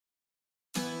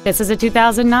This is a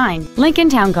 2009 Lincoln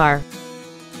Town Car.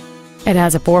 It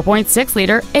has a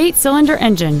 4.6-liter 8-cylinder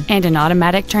engine and an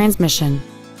automatic transmission.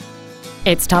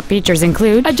 Its top features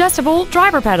include adjustable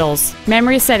driver pedals,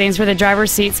 memory settings for the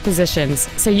driver's seat's positions,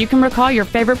 so you can recall your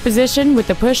favorite position with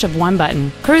the push of one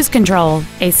button, cruise control,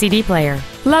 a CD player,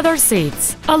 leather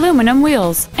seats, aluminum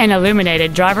wheels, an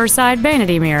illuminated driver's side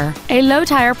vanity mirror, a low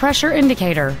tire pressure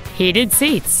indicator, heated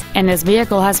seats, and this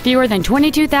vehicle has fewer than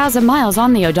 22,000 miles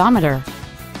on the odometer.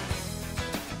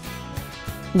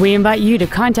 We invite you to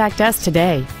contact us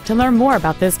today to learn more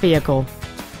about this vehicle.